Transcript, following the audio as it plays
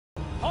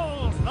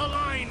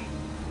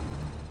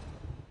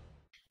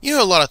You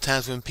know, a lot of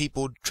times when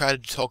people try to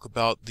talk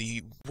about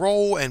the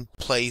role and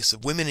place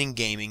of women in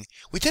gaming,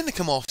 we tend to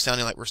come off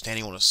sounding like we're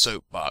standing on a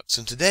soapbox,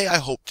 and today I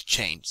hope to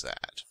change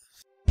that.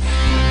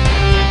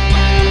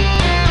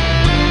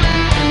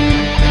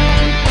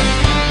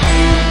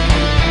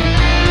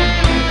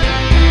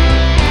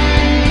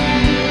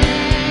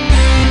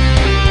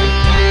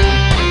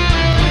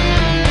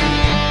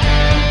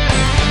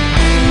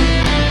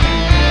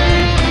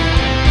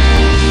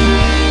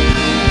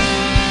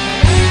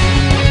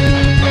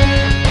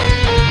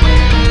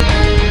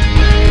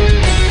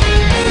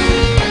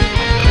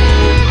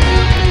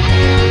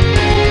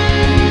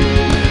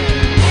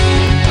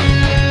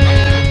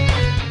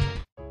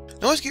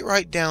 Now let's get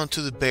right down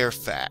to the bare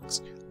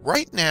facts.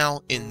 Right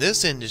now, in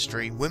this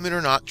industry, women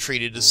are not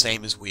treated the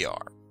same as we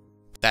are.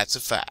 That's a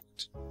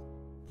fact.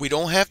 We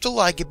don't have to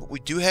like it, but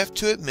we do have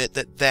to admit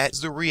that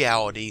that's the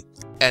reality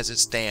as it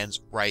stands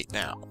right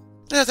now.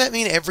 Now, does that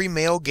mean every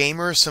male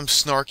gamer is some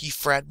snarky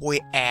frat boy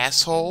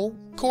asshole?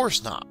 Of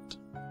course not.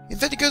 In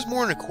fact, it goes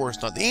more than of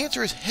course not. The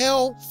answer is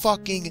hell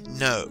fucking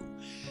no.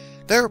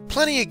 There are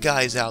plenty of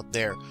guys out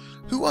there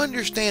who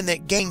understand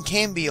that gaming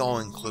can be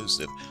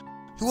all-inclusive,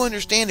 who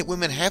understand that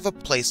women have a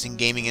place in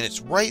gaming and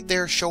it's right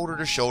there shoulder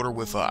to shoulder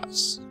with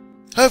us.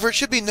 However, it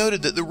should be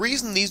noted that the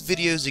reason these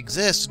videos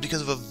exist is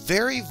because of a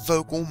very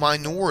vocal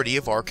minority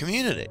of our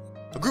community.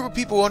 A group of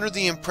people under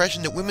the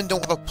impression that women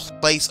don't have a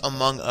place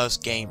among us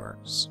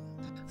gamers.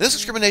 This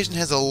discrimination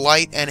has a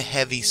light and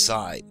heavy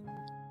side.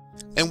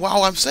 And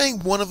while I'm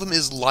saying one of them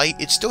is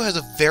light, it still has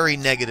a very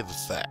negative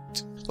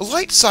effect. The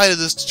light side of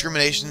this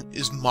discrimination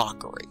is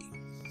mockery.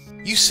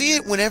 You see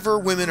it whenever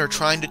women are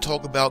trying to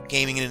talk about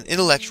gaming in an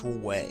intellectual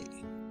way.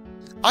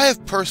 I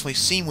have personally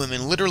seen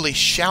women literally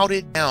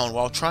shouted down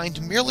while trying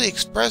to merely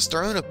express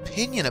their own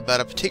opinion about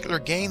a particular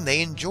game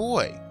they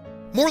enjoy.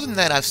 More than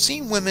that, I've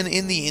seen women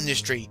in the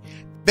industry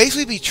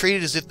basically be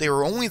treated as if they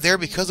were only there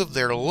because of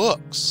their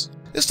looks.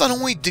 This not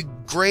only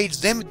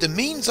degrades them, it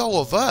demeans all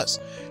of us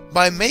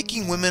by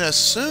making women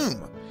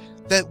assume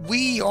that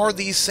we are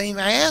these same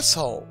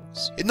assholes.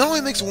 It not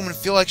only makes a woman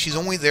feel like she's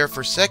only there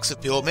for sex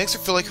appeal, it makes her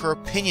feel like her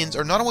opinions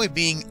are not only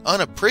being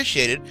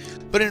unappreciated,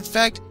 but in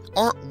fact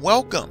aren't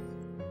welcome.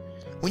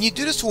 When you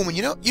do this to a woman,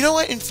 you know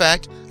what? In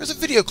fact, there's a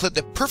video clip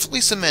that perfectly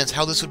cements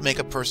how this would make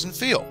a person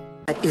feel.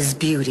 That is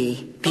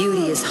beauty.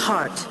 Beauty is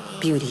heart.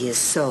 Beauty is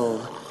soul.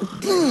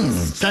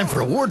 Time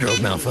for a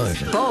wardrobe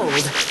malfunction. Bold.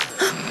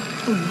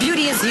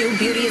 Beauty is you,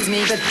 beauty is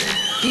me, but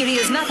beauty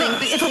is nothing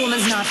if a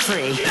woman's not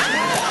free.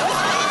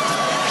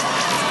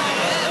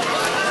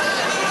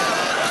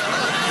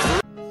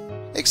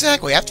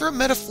 Exactly. After a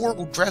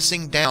metaphorical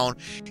dressing down,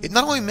 it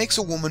not only makes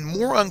a woman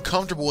more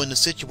uncomfortable in the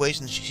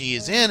situation she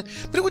is in,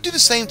 but it would do the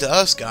same to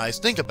us guys.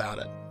 Think about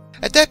it.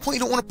 At that point, you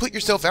don't want to put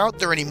yourself out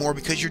there anymore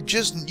because you're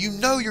going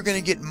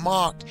to get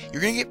mocked,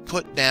 you're going to get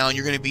put down,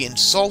 you're going to be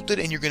insulted,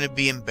 and you're going to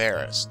be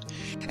embarrassed.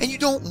 And you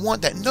don't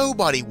want that.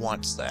 Nobody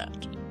wants that.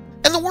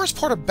 And the worst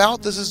part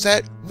about this is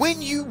that when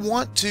you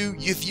want to,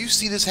 if you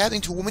see this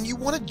happening to a woman, you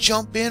want to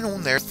jump in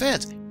on their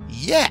fence.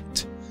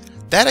 Yet,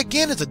 that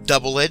again is a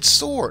double-edged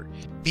sword.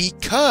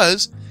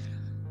 Because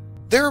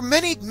there are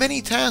many,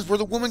 many times where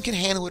the woman can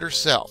handle it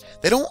herself.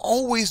 They don't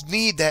always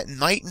need that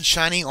knight in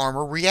shining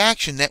armor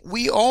reaction that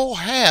we all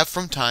have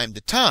from time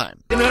to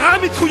time.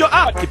 Ram it through your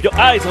heart. Keep your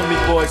eyes on me,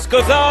 boys,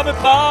 cause I'm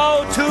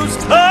about to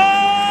start.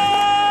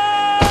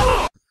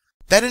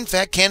 That in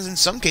fact can in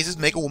some cases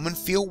make a woman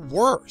feel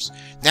worse.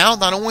 Now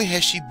not only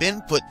has she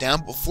been put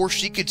down, before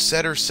she could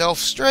set herself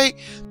straight,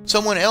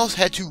 someone else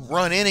had to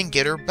run in and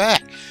get her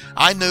back.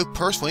 I know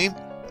personally,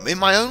 in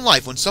my own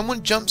life, when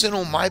someone jumps in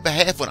on my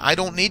behalf when I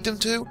don't need them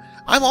to,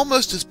 I'm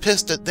almost as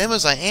pissed at them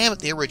as I am at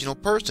the original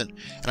person,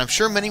 and I'm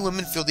sure many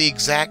women feel the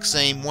exact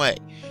same way.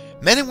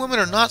 Men and women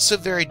are not so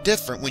very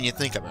different when you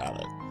think about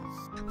it.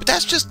 But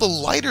that's just the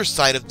lighter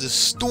side of this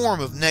storm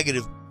of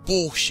negative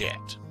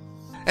bullshit.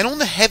 And on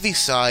the heavy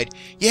side,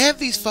 you have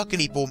these fucking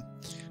people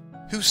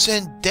who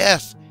send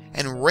death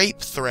and rape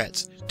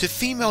threats to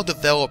female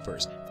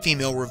developers,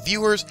 female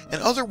reviewers,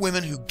 and other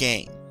women who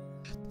game.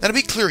 Now to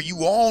be clear, you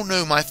all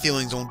know my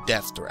feelings on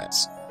death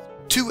threats.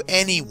 To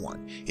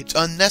anyone. It's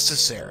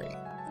unnecessary.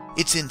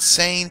 It's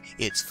insane,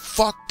 it's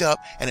fucked up,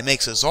 and it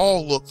makes us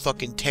all look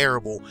fucking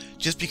terrible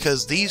just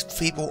because these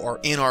people are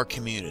in our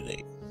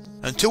community.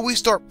 Until we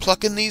start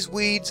plucking these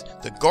weeds,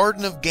 the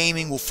garden of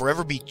gaming will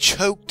forever be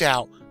choked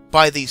out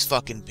by these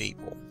fucking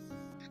people.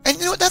 And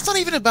you know what, that's not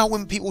even about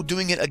when people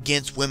doing it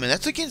against women,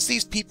 that's against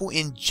these people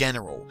in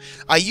general.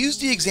 I use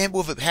the example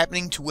of it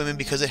happening to women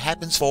because it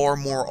happens far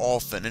more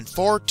often, and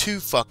far too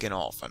fucking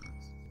often.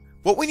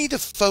 What we need to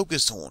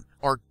focus on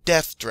are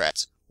death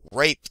threats,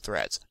 rape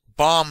threats,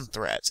 bomb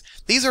threats.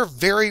 These are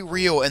very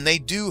real and they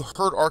do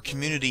hurt our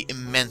community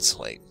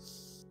immensely.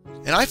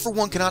 And I for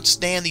one cannot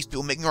stand these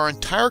people making our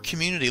entire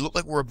community look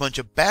like we're a bunch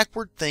of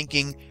backward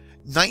thinking,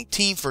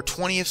 19th or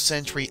 20th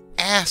century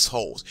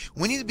assholes.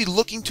 We need to be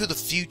looking to the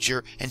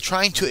future and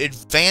trying to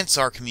advance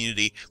our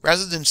community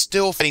rather than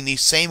still fighting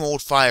these same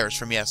old fires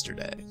from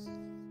yesterday.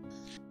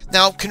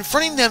 Now,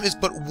 confronting them is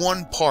but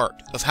one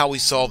part of how we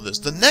solve this.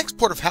 The next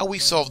part of how we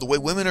solve the way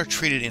women are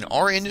treated in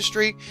our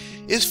industry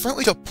is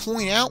frankly to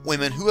point out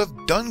women who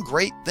have done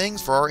great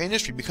things for our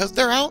industry because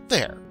they're out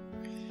there.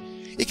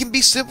 It can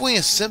be simply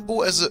as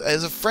simple as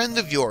a friend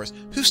of yours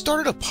who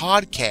started a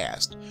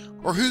podcast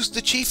or who's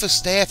the chief of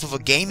staff of a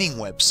gaming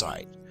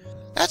website.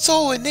 That's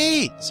all it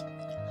needs.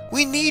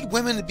 We need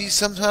women to be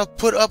somehow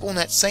put up on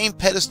that same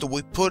pedestal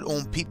we put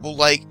on people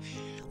like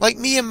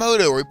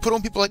Miyamoto, or we put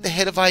on people like the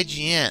head of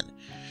IGN.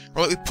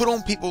 Or we put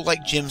on people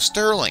like Jim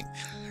Sterling.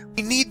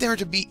 We need there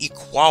to be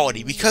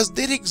equality because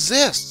it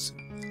exists.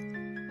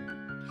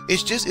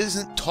 It just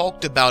isn't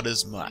talked about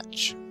as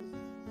much.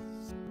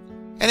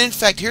 And in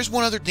fact, here's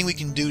one other thing we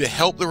can do to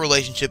help the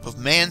relationship of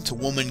man to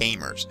woman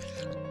gamers.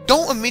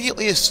 Don't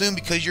immediately assume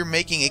because you're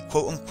making a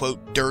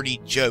quote-unquote dirty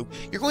joke,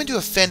 you're going to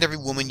offend every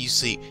woman you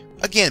see.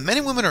 Again, men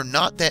and women are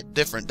not that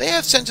different. They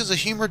have senses of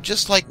humor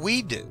just like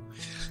we do.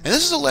 And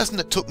this is a lesson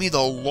that took me the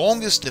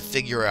longest to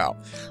figure out.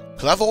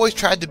 Because I've always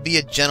tried to be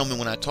a gentleman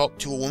when I talk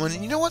to a woman,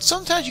 and you know what?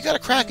 Sometimes you gotta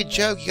crack a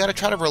joke, you gotta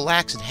try to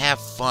relax and have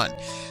fun.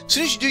 As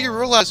soon as you do, you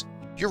realize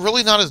you're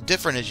really not as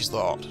different as you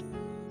thought.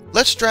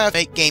 Let's strive to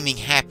make gaming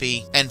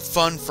happy and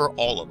fun for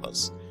all of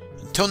us.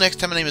 Until next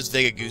time, my name is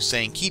Vega Goose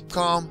saying keep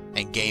calm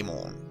and game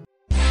on.